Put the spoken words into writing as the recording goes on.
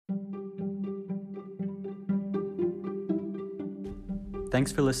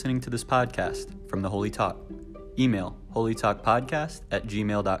Thanks for listening to this podcast from The Holy Talk. Email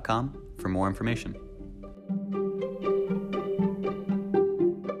holytalkpodcast@gmail.com for more information.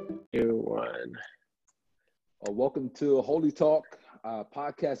 Welcome to Holy Talk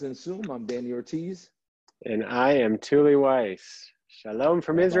podcast and Zoom. I'm Danny Ortiz. And I am Tuli Weiss. Shalom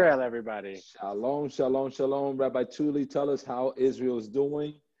from Israel, everybody. Shalom, shalom, shalom. Rabbi Tuli, tell us how Israel is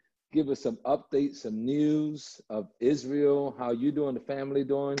doing. Give us some updates, some news of Israel. How you doing? The family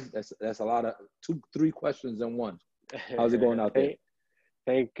doing? That's a lot of 2-3 questions in one. How's it going out there?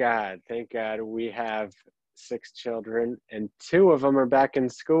 Thank God. Thank God. We have 6 children, and 2 of them are back in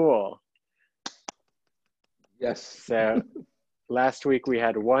school. Yes. So last week we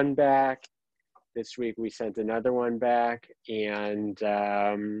had 1 back. This week we sent another 1 back. And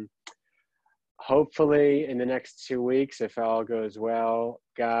hopefully in the next 2 weeks, if all goes well,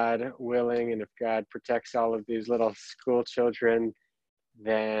 God willing, and if God protects all of these little school children,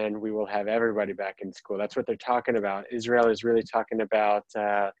 then we will have everybody back in school. That's what they're talking about. Israel is really talking about,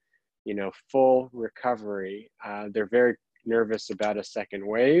 full recovery. They're very nervous about a second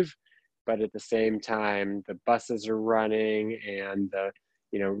wave. But at the same time, the buses are running and the,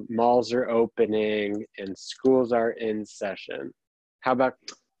 malls are opening and schools are in session. How about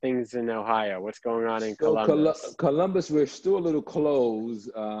things in Ohio? What's going on in Columbus? Columbus, we're still a little closed.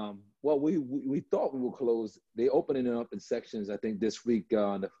 We thought we were closed. They're opening it up in sections, I think, this week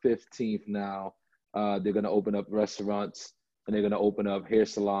on the 15th now. They're going to open up restaurants and they're going to open up hair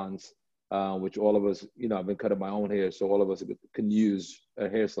salons. Which all of us, I've been cutting my own hair, so all of us can use a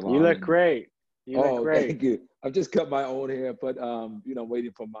hair salon. You look great. You look great. Thank you. I've just cut my own hair, but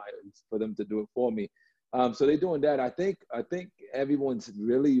waiting for them to do it for me. So they're doing that. I think everyone's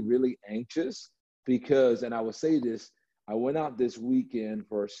really, really anxious because, and I will say this, I went out this weekend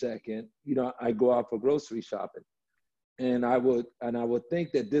for a second. I go out for grocery shopping, and I would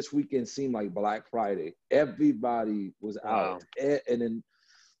think that this weekend seemed like Black Friday. Everybody was out,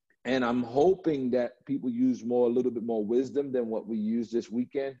 and I'm hoping that people use a little bit more wisdom than what we used this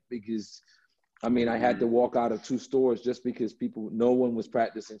weekend, because, I had to walk out of 2 stores just because no one was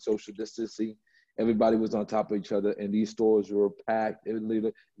practicing social distancing. Everybody was on top of each other, and these stores were packed. It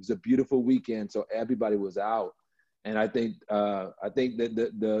was a beautiful weekend, so everybody was out. And I think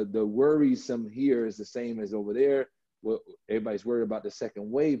that the worrisome here is the same as over there. Everybody's worried about the second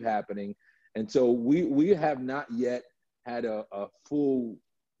wave happening, and so we have not yet had a full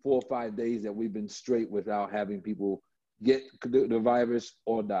 4 or 5 days that we've been straight without having people get the virus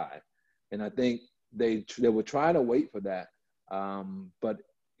or die. And I think they were trying to wait for that. But,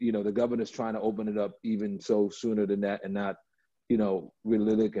 the governor's trying to open it up even so sooner than that and not,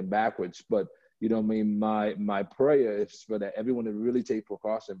 really looking backwards. But, my prayer is for that everyone to really take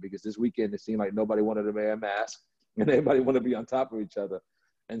precaution, because this weekend it seemed like nobody wanted to wear a mask and everybody wanted to be on top of each other.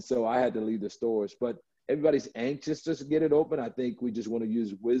 And so I had to leave the stores. But everybody's anxious just to get it open. I think we just want to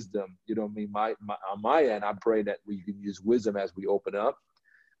use wisdom. On my end, I pray that we can use wisdom as we open up,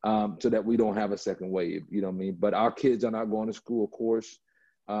 so that we don't have a second wave. But our kids are not going to school, of course.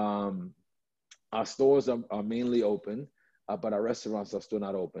 Our stores are mainly open, but our restaurants are still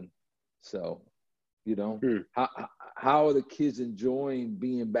not open. So, how are the kids enjoying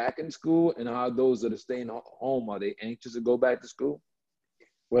being back in school, and how are those that are staying home? Are they anxious to go back to school?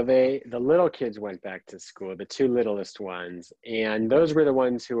 Well, the little kids went back to school, the 2 littlest ones, and those were the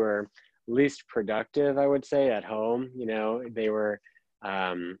ones who were least productive, I would say, at home. They were,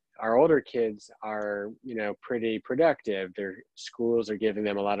 our older kids are, pretty productive. Their schools are giving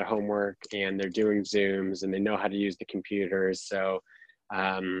them a lot of homework, and they're doing Zooms, and they know how to use the computers. So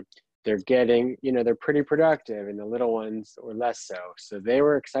they're getting, they're pretty productive, and the little ones were less so. So they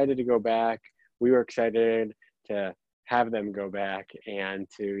were excited to go back. We were excited to have them go back and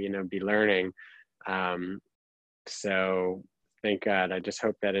to, be learning. So thank God. I just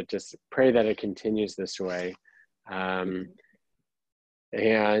hope that pray that it continues this way.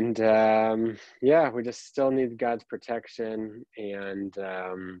 We just still need God's protection and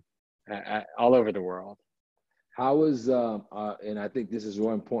all over the world. How is, and I think this is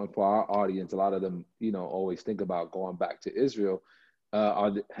really important for our audience. A lot of them, always think about going back to Israel.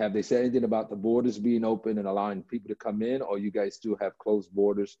 Have they said anything about the borders being open and allowing people to come in, or you guys still have closed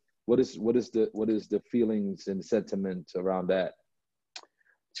borders? What is the feelings and sentiments around that?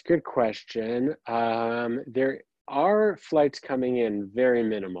 It's a good question. There are flights coming in, very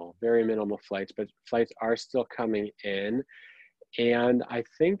minimal flights, but flights are still coming in. And I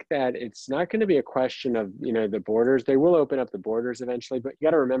think that it's not going to be a question of, the borders. They will open up the borders eventually, but you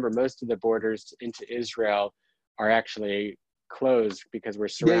got to remember most of the borders into Israel are actually closed because we're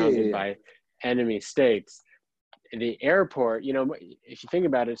surrounded by enemy states. the airport, if you think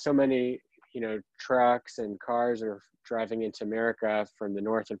about it, so many, trucks and cars are driving into America from the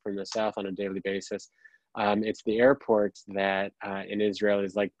north and from the south on a daily basis. It's the airports that in Israel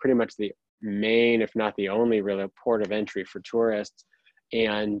is like pretty much the main, if not the only, really port of entry for tourists.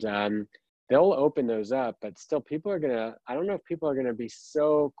 And they'll open those up, but still I don't know if people are gonna be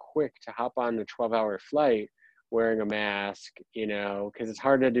so quick to hop on the 12-hour flight wearing a mask, because it's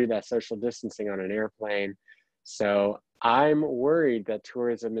hard to do that social distancing on an airplane. So I'm worried that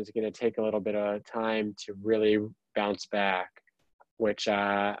tourism is going to take a little bit of time to really bounce back, which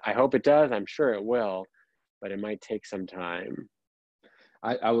I hope it does. I'm sure it will, but it might take some time.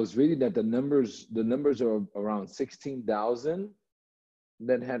 I was reading that the numbers are around 16,000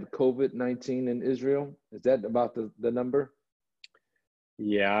 that had COVID-19 in Israel. Is that about the number?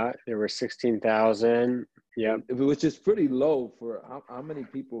 Yeah, there were 16,000. Yeah, which is pretty low for how many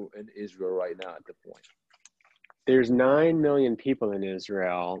people in Israel right now at the point? There's 9 million people in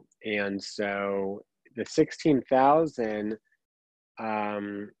Israel, and so the 16,000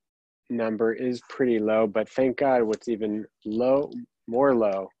 number is pretty low. But thank God, what's even lower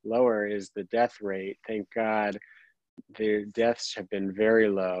is the death rate. Thank God, the deaths have been very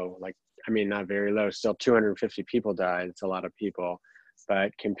low. Not very low. Still, 250 people died. It's a lot of people,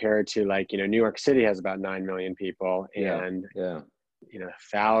 but compared to New York City has about 9 million people, and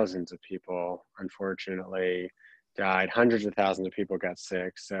thousands of people, unfortunately, died. Hundreds of thousands of people got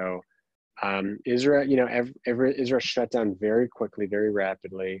sick. So Israel, Israel shut down very quickly, very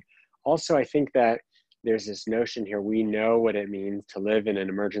rapidly. Also, I think that there's this notion here, we know what it means to live in an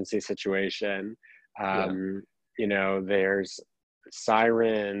emergency situation. There's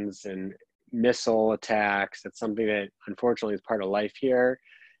sirens and missile attacks. That's something that unfortunately is part of life here.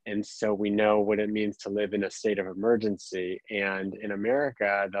 And so we know what it means to live in a state of emergency. And in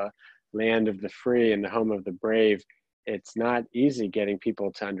America, the land of the free and the home of the brave, it's not easy getting people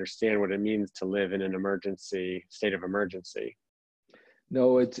to understand what it means to live in an state of emergency.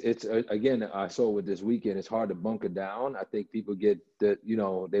 No, it's again, I saw with this weekend, it's hard to bunker down. I think people get that,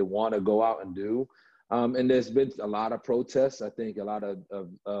 they want to go out and do. And there's been a lot of protests. I think a lot of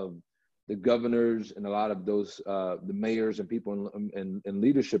the governors and a lot of those, the mayors and people in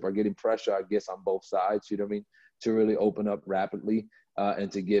leadership are getting pressure, I guess, on both sides, to really open up rapidly and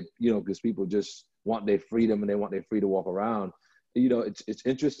to get, because people just want their freedom and they want their free to walk around. It's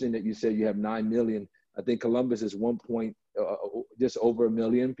interesting that you said you have 9 million. I think Columbus is just over 1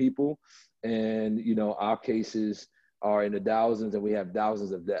 million people. And, our cases are in the thousands and we have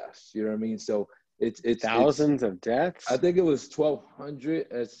thousands of deaths. You know what I mean? So it's thousands of deaths. I think it was 1,200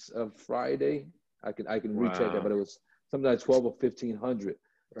 as of Friday. I can recheck that, but it was something like 12 or 1,500.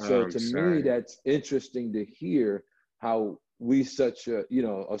 So me, that's interesting to hear how we such a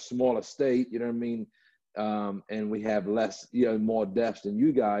smaller state. You know what I mean? And we have less, more deaths than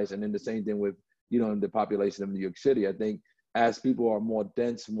you guys. And then the same thing with the population of New York City. I think as people are more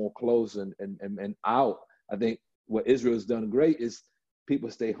dense, more close and out, I think what Israel's done great is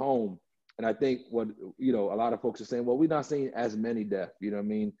people stay home. And I think what, a lot of folks are saying, well, we're not seeing as many deaths, you know what I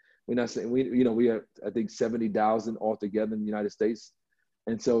mean? We're not saying, we have, I think 70,000 altogether in the United States.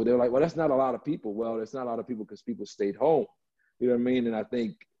 And so they're like, well, that's not a lot of people. Well, it's not a lot of people because people stayed home, you know what I mean? And I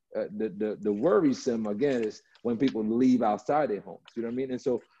think the worrisome, again, is when people leave outside their homes, you know what I mean? And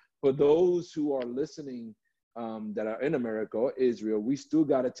so for those who are listening that are in America or Israel, we still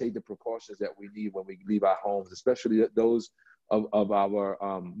got to take the precautions that we need when we leave our homes, especially those of our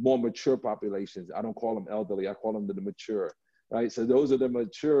more mature populations. I don't call them elderly, I call them the mature, right? So those are the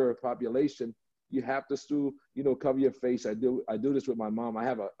mature population. You have to still, cover your face. I do this with my mom. I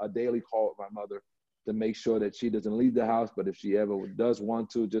have a daily call with my mother to make sure that she doesn't leave the house, but if she ever does want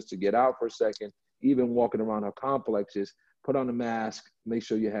to, just to get out for a second, even walking around our complexes, put on a mask, make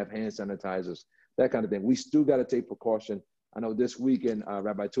sure you have hand sanitizers, that kind of thing. We still got to take precaution. I know this weekend,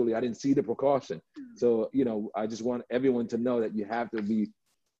 Rabbi Tully, I didn't see the precaution. So, I just want everyone to know that you have to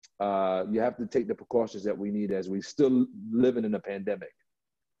take the precautions that we need as we still living in a pandemic.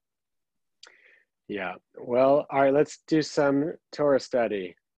 Yeah. Well, all right, let's do some Torah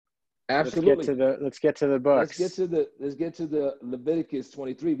study. Absolutely. Let's get to the books. Let's get to the Leviticus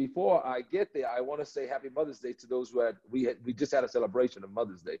 23. Before I get there, I want to say Happy Mother's Day to those we just had a celebration of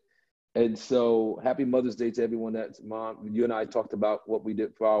Mother's Day. And so Happy Mother's Day to everyone that's mom. You and I talked about what we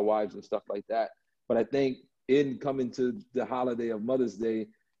did for our wives and stuff like that. But I think in coming to the holiday of Mother's Day,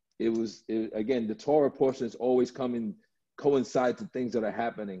 again, the Torah portion is always coincide to things that are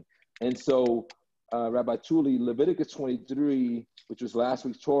happening. And so Rabbi Tully, Leviticus 23, which was last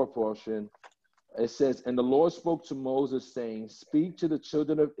week's Torah portion, it says, and the Lord spoke to Moses saying, speak to the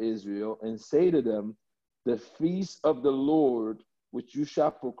children of Israel and say to them, the feast of the Lord, which you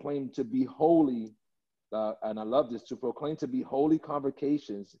shall proclaim to be holy. And I love this, to proclaim to be holy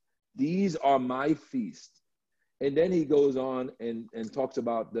convocations. These are my feasts. And then he goes on and talks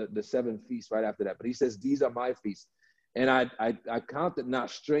about the seven feasts right after that. But he says, these are my feasts. And I count it not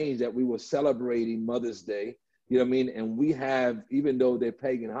strange that we were celebrating Mother's Day, you know what I mean? And we have, even though they're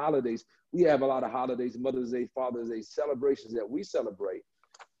pagan holidays, we have a lot of holidays, Mother's Day, Father's Day, celebrations that we celebrate.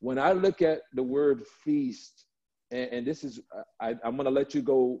 When I look at the word feast, and this is, I'm going to let you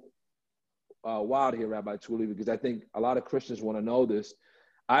go wild here, Rabbi Twilly, because I think a lot of Christians want to know this.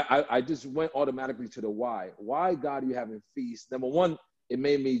 I just went automatically to the why. Why, God, are you having feasts? Number one, it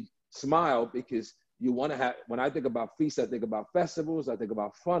made me smile because you want to have, when I think about feasts, I think about festivals, I think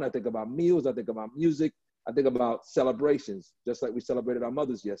about fun, I think about meals, I think about music, I think about celebrations, just like we celebrated our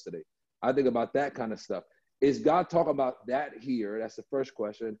mothers yesterday. I think about that kind of stuff. Is God talking about that here? That's the first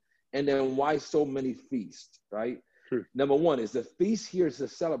question. And then why so many feasts, right? Number one, is the feast here is a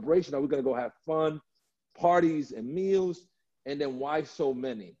celebration? Are we going to go have fun, parties and meals? And then why so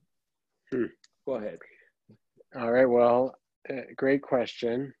many? Go ahead. All right. Well, great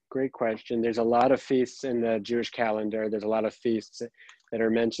question. Great question. There's a lot of feasts in the Jewish calendar. There's a lot of feasts that are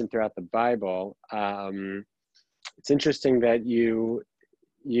mentioned throughout the Bible. It's interesting that you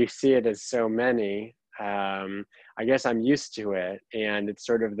see it as so many. I guess I'm used to it, and it's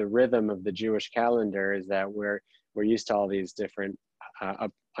sort of the rhythm of the Jewish calendar is that we're used to all these different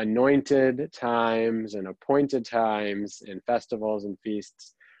anointed times and appointed times and festivals and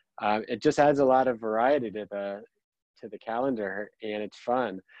feasts. It just adds a lot of variety to the calendar, and it's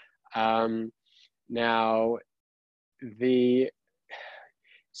fun.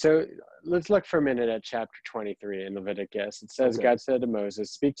 So let's look for a minute at chapter 23 in Leviticus. It says, okay. God said to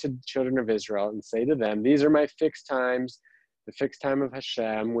Moses, speak to the children of Israel and say to them, these are my fixed times, the fixed time of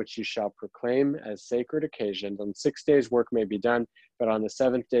Hashem, which you shall proclaim as sacred occasions. On 6 days work may be done, but on the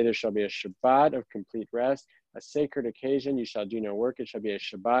seventh day there shall be a Shabbat of complete rest, a sacred occasion. You shall do no work. It shall be a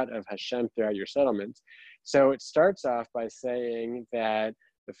Shabbat of Hashem throughout your settlements. So it starts off by saying that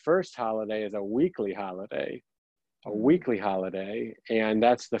the first holiday is a weekly holiday. And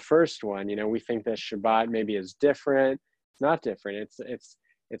that's the first one. You know, we think that Shabbat maybe is different. It's not different.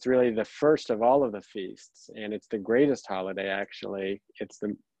 It's really the first of all of the feasts, and it's the greatest holiday, actually.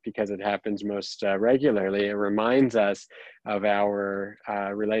 Because it happens most regularly. It reminds us of our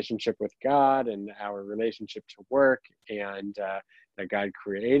relationship with God and our relationship to work, and that God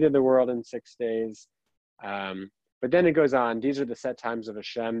created the world in 6 days. But then it goes on, these are the set times of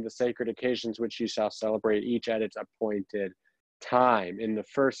Hashem, the sacred occasions which you shall celebrate each at its appointed time. In the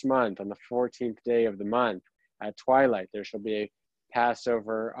first month, on the 14th day of the month, at twilight, there shall be a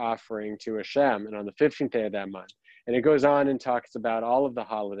Passover offering to Hashem, and on the 15th day of that month. And it goes on and talks about all of the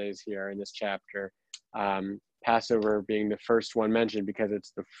holidays here in this chapter, Passover being the first one mentioned because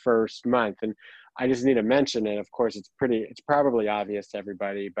it's the first month. And I just need to mention it. Of course, it's probably obvious to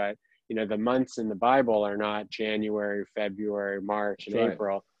everybody, but you know, the months in the Bible are not January, February, March, and right.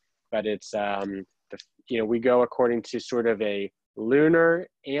 April, but it's, we go according to sort of a lunar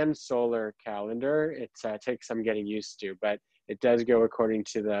and solar calendar. It takes some getting used to, but it does go according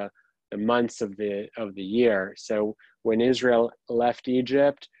to the months of the year. So when Israel left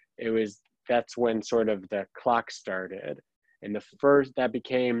Egypt, that's when sort of the clock started. And that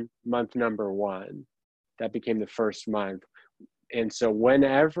became month number 1. That became the first month. And so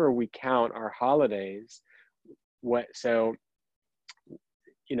whenever we count our holidays, for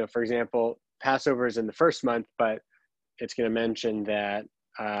example, Passover is in the first month, but it's going to mention that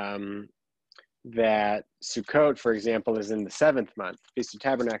that Sukkot, for example, is in the 7th month. Feast of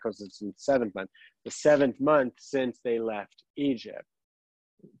Tabernacles is in the 7th month. The 7th month since they left Egypt.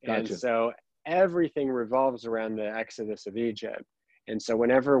 Gotcha. And so everything revolves around the Exodus of Egypt. And so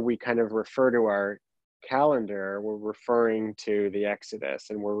whenever we kind of refer to our calendar, we're referring to the Exodus,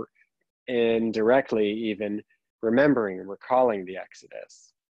 and we're indirectly even remembering and recalling the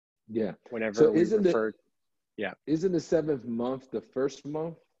Exodus. Yeah. Whenever so we isn't refer, isn't the 7th month the first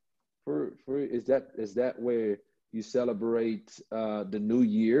month? For is that where you celebrate the new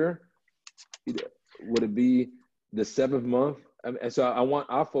year? Would it be the 7th month? And so I want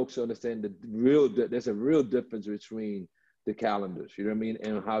our folks to understand there's a real difference between the calendars. You know what I mean?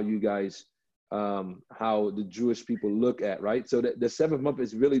 And how you guys, how the Jewish people look at, right? So the 7th month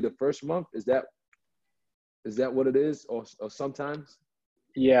is really the first month. Is that what it is, or sometimes?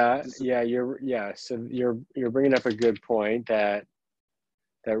 Yeah. So you're bringing up a good point that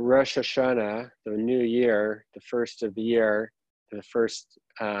Rosh Hashanah, the new year, the first of the year, the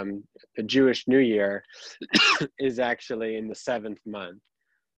Jewish New Year, is actually in the 7th month.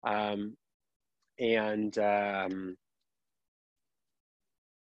 and I'm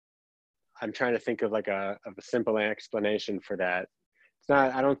trying to think of like a simple explanation for that. It's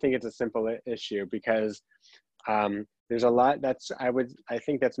not, I don't think it's a simple issue, because there's a lot I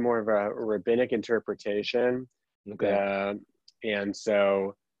think that's more of a rabbinic interpretation. Okay. And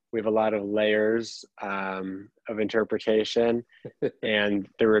so we have a lot of layers of interpretation, and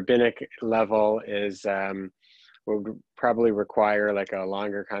the rabbinic level is will probably require like a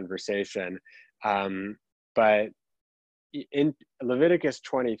longer conversation. But in Leviticus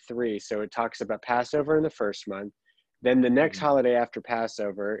 23, so it talks about Passover in the first month. Then the next holiday after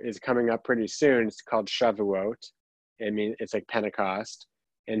Passover is coming up pretty soon. It's called Shavuot. I mean, it's like Pentecost.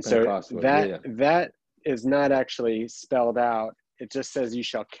 And so Pentecostal, yeah. that is not actually spelled out. It just says you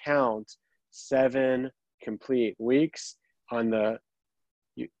shall count 7 complete weeks. On the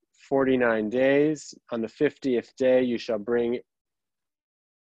 49 days, on the 50th day, you shall bring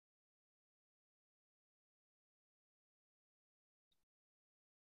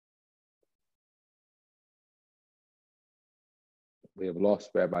We have lost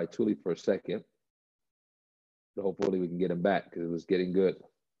Rabbi Tully for a second, but hopefully we can get him back because it was getting good.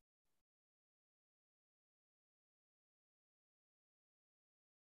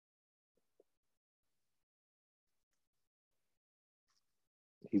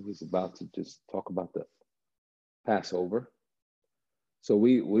 He was about to just talk about the Passover. So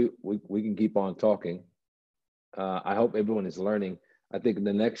we can keep on talking. I hope everyone is learning. I think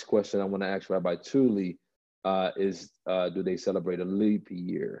the next question I want to ask Rabbi Tully is, do they celebrate a leap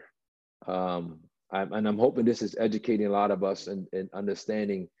year? I'm hoping this is educating a lot of us in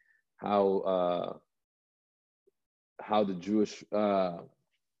understanding how the Jewish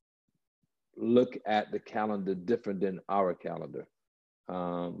look at the calendar different than our calendar.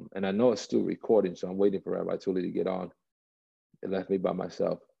 And I know it's still recording, so I'm waiting for Rabbi Tully to get on. It left me by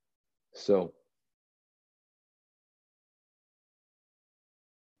myself. So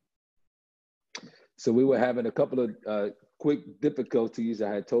we were having a couple of quick difficulties.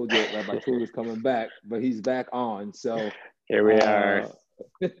 I had told you Rabbi Tully was coming back, but he's back on. So here we are.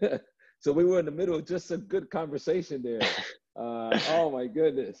 So we were in the middle of just a good conversation there. Oh my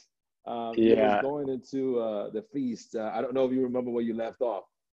goodness. He was going into the feast. I don't know if you remember where you left off.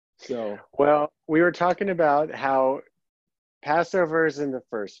 So well, we were talking about how Passover is in the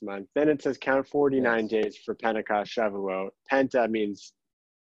first month. Then it says count 49 days for Pentecost, Shavuot. Penta means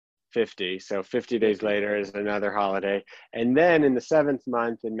 50. So 50 days later is another holiday. And then in the 7th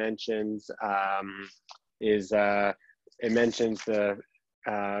month, it mentions the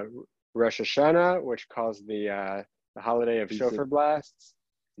Rosh Hashanah, which calls the holiday of shofar blasts.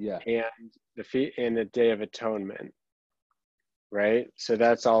 Yeah. And the Day of Atonement. Right? So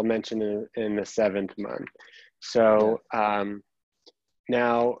that's all mentioned in the 7th month. So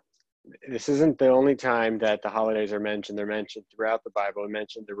now, this isn't the only time that the holidays are mentioned. They're mentioned throughout the Bible.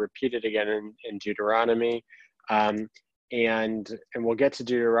 They're repeated again in Deuteronomy. And we'll get to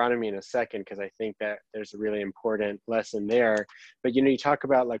Deuteronomy in a second, because I think that there's a really important lesson there. But, you talk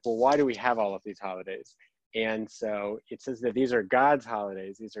about like, well, why do we have all of these holidays? And so it says that these are God's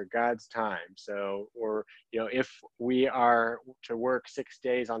holidays. These are God's time. So, or, if we are to work 6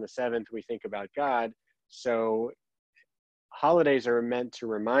 days on the 7th, we think about God. So holidays are meant to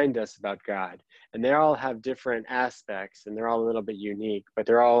remind us about God, and they all have different aspects, and they're all a little bit unique, but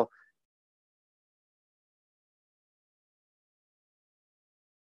they're all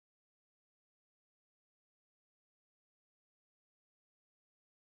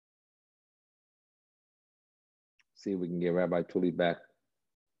see if we can get Rabbi Tully back.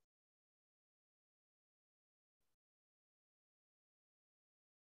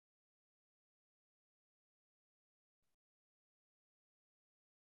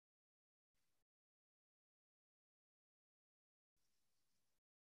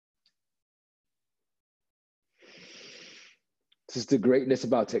 This is the greatness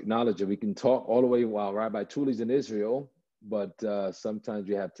about technology. We can talk all the way while Rabbi Tully's in Israel, but sometimes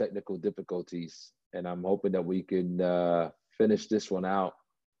we have technical difficulties. And I'm hoping that we can finish this one out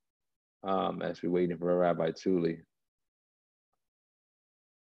as we're waiting for Rabbi Tully.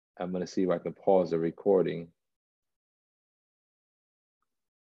 I'm going to see if I can pause the recording.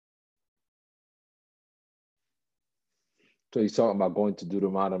 So he's talking about going to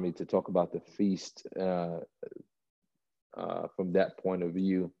Deuteronomy to talk about the feast from that point of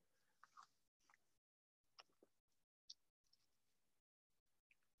view.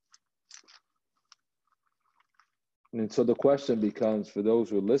 And so the question becomes, for those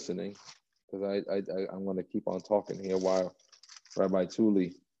who are listening, because I'm going to keep on talking here while Rabbi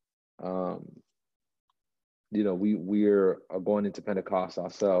Tully, we're going into Pentecost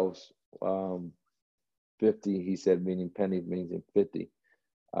ourselves. 50, he said, meaning penny means in 50.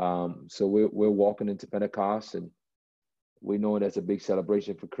 So we're walking into Pentecost, and we know it as a big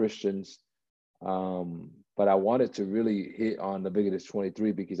celebration for Christians. But I wanted to really hit on Leviticus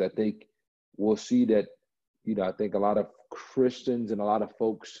 23 because I think we'll see that, I think a lot of Christians and a lot of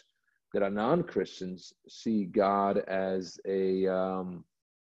folks that are non-Christians see God as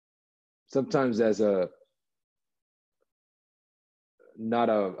sometimes as not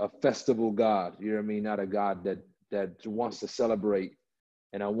a festival God, you know what I mean? Not a God that wants to celebrate.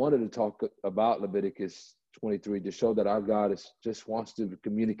 And I wanted to talk about Leviticus 23 to show that our God just wants to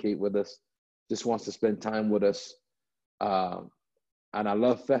communicate with us, just wants to spend time with us. And I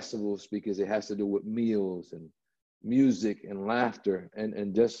love festivals because it has to do with meals and music and laughter.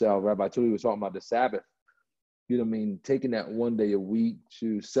 And just Rabbi Tully was talking about the Sabbath, you know what I mean? Taking that one day a week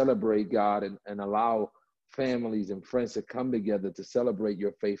to celebrate God and allow families and friends to come together to celebrate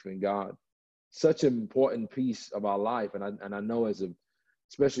your faith in God. Such an important piece of our life. And I know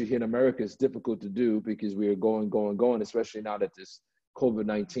especially here in America, it's difficult to do because we are going, especially now that this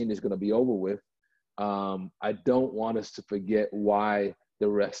COVID-19 is going to be over with. I don't want us to forget why the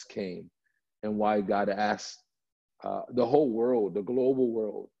rest came and why God asked the whole world, the global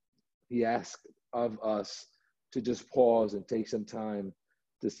world. He asked of us to just pause and take some time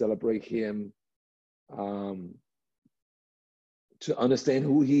to celebrate him, to understand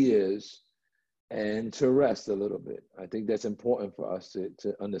who he is, and to rest a little bit. I think that's important for us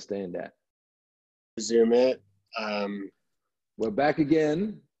to understand that. Zoom it. We're back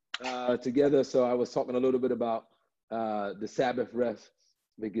again together. So I was talking a little bit about the Sabbath rest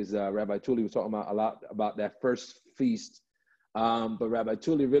because Rabbi Tully was talking a lot about that first feast. But Rabbi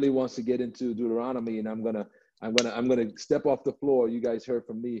Tully really wants to get into Deuteronomy, and I'm gonna step off the floor. You guys heard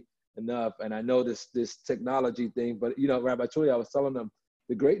from me enough, and I know this technology thing. But Rabbi Tully, I was telling them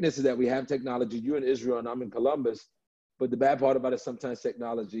the greatness is that we have technology. You're in Israel, and I'm in Columbus. But the bad part about it, sometimes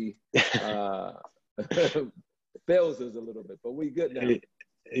technology fails us a little bit. But we good now.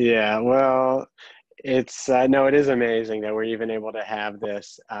 Yeah, well, it's no, it is amazing that we're even able to have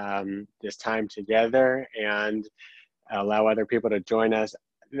this this time together and allow other people to join us.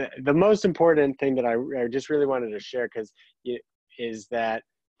 The most important thing that I just really wanted to share is that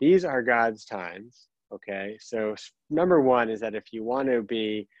these are God's times. Okay, so number one is that if you want to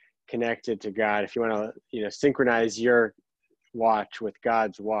be connected to God, if you want to synchronize your watch with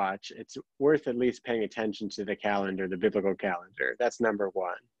God's watch, it's worth at least paying attention to the calendar, the biblical calendar. That's number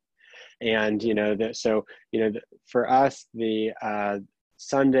one. And for us, the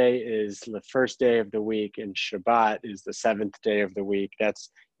Sunday is the first day of the week, and Shabbat is the seventh day of the week.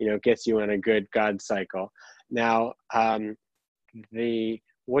 That's gets you on a good God cycle. Now,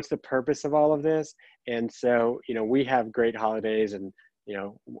 what's the purpose of all of this? And so we have great holidays, and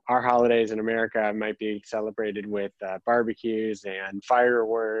our holidays in America might be celebrated with barbecues and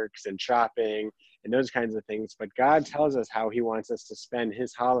fireworks and shopping and those kinds of things. But God tells us how he wants us to spend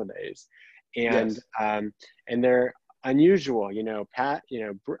his holidays. And, yes. And they're unusual,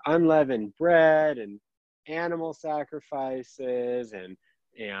 unleavened bread and animal sacrifices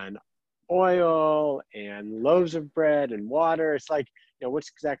and oil and loaves of bread and water. It's like, what's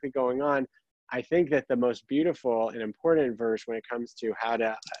exactly going on? I think that the most beautiful and important verse when it comes to how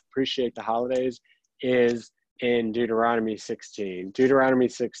to appreciate the holidays is in Deuteronomy 16. Deuteronomy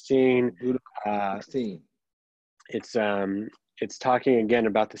 16. It's talking again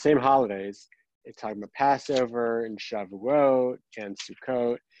about the same holidays. It's talking about Passover and Shavuot and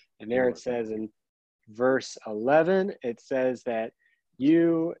Sukkot. And there it says in verse 11, it says that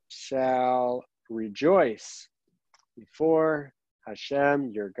you shall rejoice before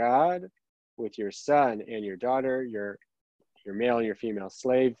Hashem, your God, with your son and your daughter, your male and your female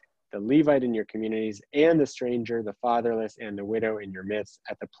slave, the Levite in your communities, and the stranger, the fatherless, and the widow in your midst,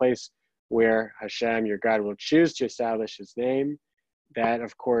 at the place where Hashem, your God, will choose to establish his name. That,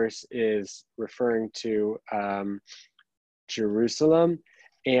 of course, is referring to Jerusalem.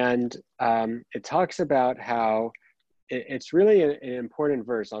 And it talks about how it's really an important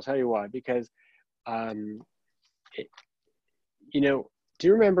verse. I'll tell you why, because, do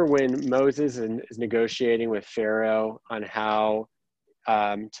you remember when Moses is negotiating with Pharaoh on how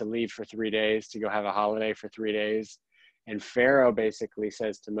to leave for 3 days, to go have a holiday for 3 days? And Pharaoh basically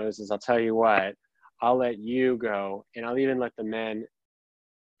says to Moses, I'll tell you what, I'll let you go, and I'll even let the men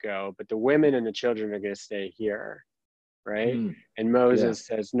go, but the women and the children are going to stay here, right? And Moses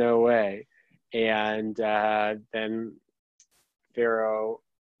says, no way. And then Pharaoh,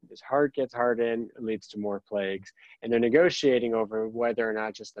 his heart gets hardened, it leads to more plagues. And they're negotiating over whether or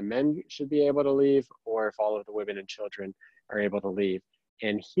not just the men should be able to leave or if all of the women and children are able to leave.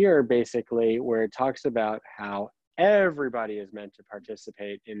 And here, basically, where it talks about how everybody is meant to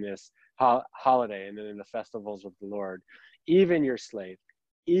participate in this holiday and then in the festivals of the Lord, even your slave,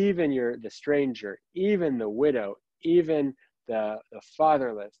 even the stranger, even the widow, even the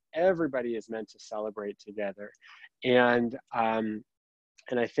fatherless, everybody is meant to celebrate together. And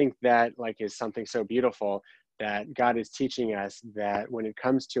I think that is something so beautiful, that God is teaching us that when it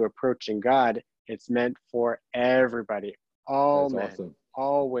comes to approaching God, it's meant for everybody, all That's men, awesome.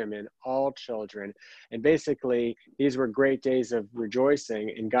 all women, all children. And basically, these were great days of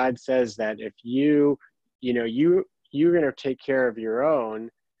rejoicing. And God says that if you're going to take care of your own,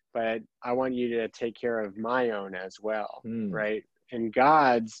 but I want you to take care of my own as well, right? And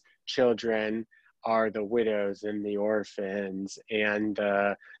God's children are the widows and the orphans and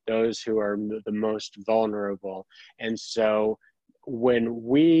those who are the most vulnerable. And so when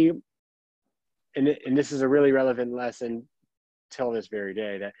we, and this is a really relevant lesson till this very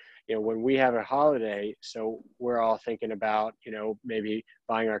day, that when we have a holiday, so we're all thinking about maybe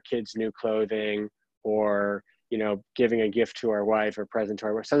buying our kids new clothing, or giving a gift to our wife, or present to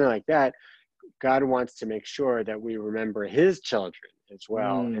our wife, something like that. God wants to make sure that we remember his children as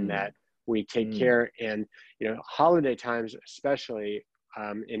well, and that we take care. And holiday times, especially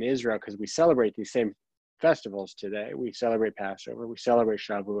in Israel, because we celebrate these same festivals today. We celebrate Passover, we celebrate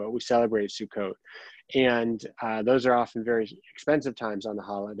Shavuot, we celebrate Sukkot, and those are often very expensive times on the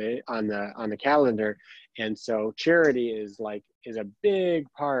holiday, on the calendar. And so charity is a big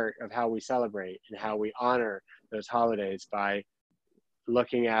part of how we celebrate and how we honor those holidays, by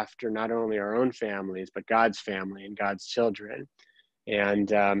looking after not only our own families, but God's family and God's children.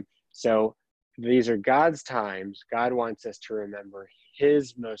 And so these are God's times. God wants us to remember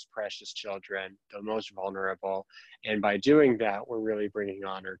his most precious children, the most vulnerable. And by doing that, we're really bringing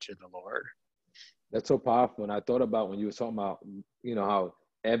honor to the Lord. That's so powerful. And I thought about when you were talking about, how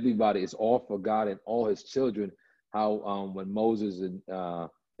everybody is all for God and all his children, how when Moses in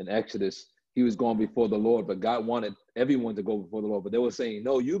Exodus, he was going before the Lord, but God wanted everyone to go before the Lord. But they were saying,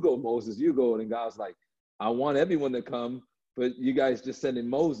 no, you go, Moses, you go. And God's like, I want everyone to come, but you guys just sending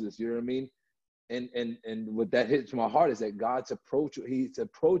Moses, you know what I mean? And what that hits my heart is that God's approach, his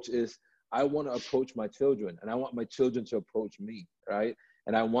approach is, I want to approach my children, and I want my children to approach me, right?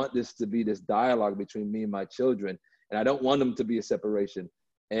 And I want this to be this dialogue between me and my children. And I don't want them to be a separation.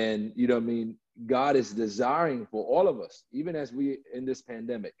 And God is desiring for all of us, even as we in this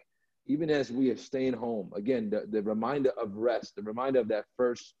pandemic, even as we are staying home. Again, the reminder of rest, the reminder of that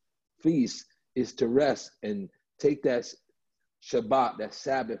first feast is to rest and take that Shabbat, that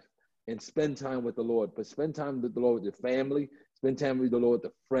Sabbath, and spend time with the Lord. But spend time with the Lord with your family, spend time with the Lord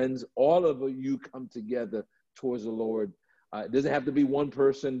with the friends. All of you come together towards the Lord. It doesn't have to be one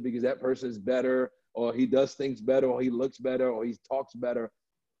person because that person is better, or he does things better, or he looks better, or he talks better.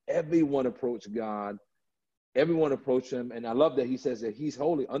 Everyone approach God. Everyone approach him. And I love that he says that he's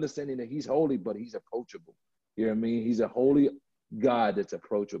holy, understanding that he's holy, but he's approachable. You know what I mean? He's a holy God that's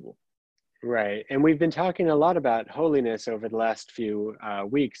approachable. Right. And we've been talking a lot about holiness over the last few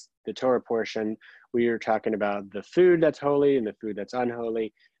weeks. The Torah portion, we were talking about the food that's holy and the food that's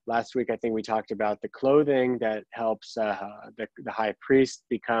unholy. Last week, I think we talked about the clothing that helps the high priest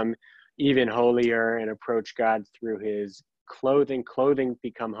become even holier and approach God through his clothing. Clothing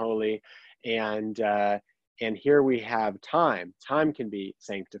become holy. And here we have time. Time can be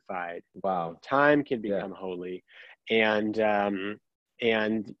sanctified. Wow. Time can become holy. And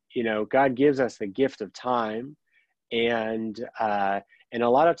God gives us the gift of time. And a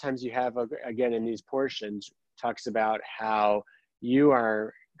lot of times you have, again, in these portions, talks about how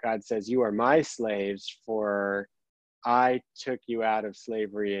God says, you are my slaves, for I took you out of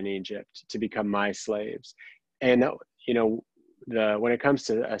slavery in Egypt to become my slaves. And, when it comes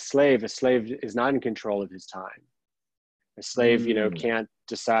to a slave is not in control of his time. A slave, can't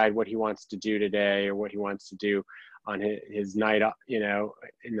decide what he wants to do today or what he wants to do on his night,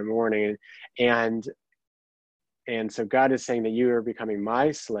 in the morning. And so God is saying that you are becoming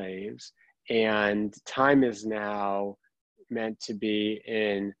my slaves, and time is now meant to be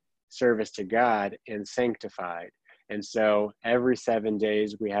in service to God and sanctified. And so every 7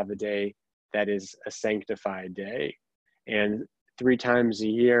 days we have a day that is a sanctified day. And 3 times a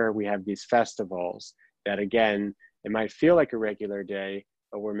year we have these festivals that, again, it might feel like a regular day,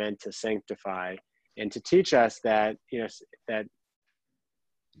 but we're meant to sanctify and to teach us that, that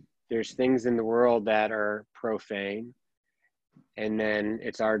there's things in the world that are profane, and then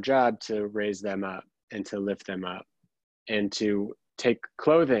it's our job to raise them up and to lift them up, and to take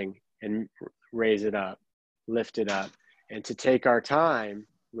clothing and raise it up, lift it up, and to take our time,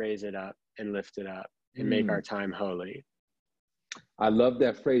 raise it up and lift it up, and make our time holy. I love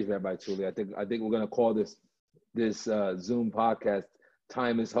that phrase, Rabbi Tully. I think we're going to call this Zoom podcast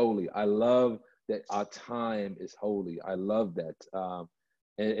 "Time is Holy." I love that our time is holy. I love that, and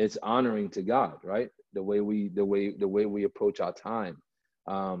it's honoring to God, right? The way we approach our time,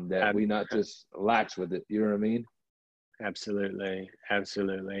 that we not just lax with it. You know what I mean? Absolutely,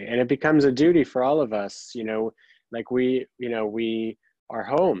 absolutely, and it becomes a duty for all of us. Like we our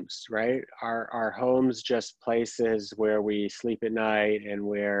homes, right? Our homes just places where we sleep at night and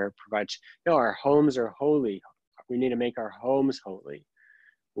where our homes are holy. We need to make our homes holy.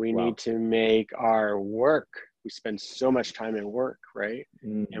 We Wow. need to make our work. We spend so much time in work, right?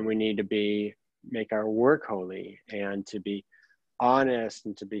 And we need to make our work holy, and to be honest,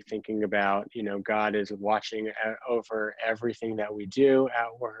 and to be thinking about, God is watching over everything that we do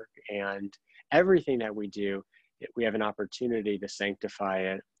at work, and everything that we do, we have an opportunity to sanctify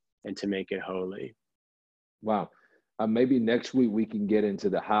it and to make it holy. Wow. Maybe next week we can get into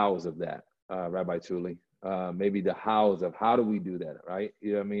the hows of that, Rabbi Tully. Maybe the hows of how do we do that, right?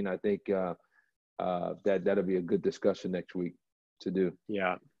 You know what I mean? I think that'll be a good discussion next week to do.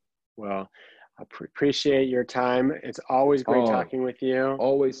 Yeah. Well, I appreciate your time. It's always great talking with you.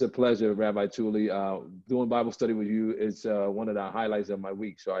 Always a pleasure, Rabbi Tully. Doing Bible study with you is one of the highlights of my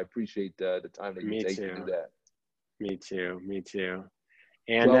week. So I appreciate the time that you take to do that. Me too.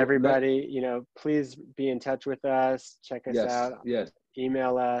 And everybody, please be in touch with us. Check us out. Yes.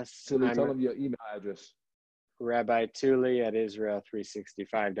 Email us. Tully, tell them your email address. Rabbi Tully at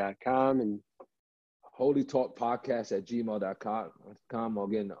Israel365.com, and Holy Talk Podcast at gmail.com.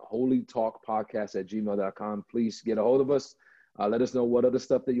 Again, Holy Talk Podcast at gmail.com. Please get a hold of us. Let us know what other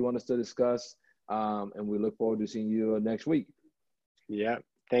stuff that you want us to discuss. And we look forward to seeing you next week. Yeah.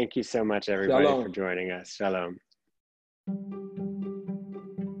 Thank you so much, everybody, Shalom. for joining us. Shalom.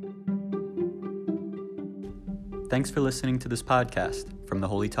 Thanks for listening to this podcast from The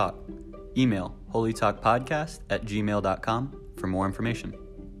Holy Talk. Email holytalkpodcast@gmail.com for more information.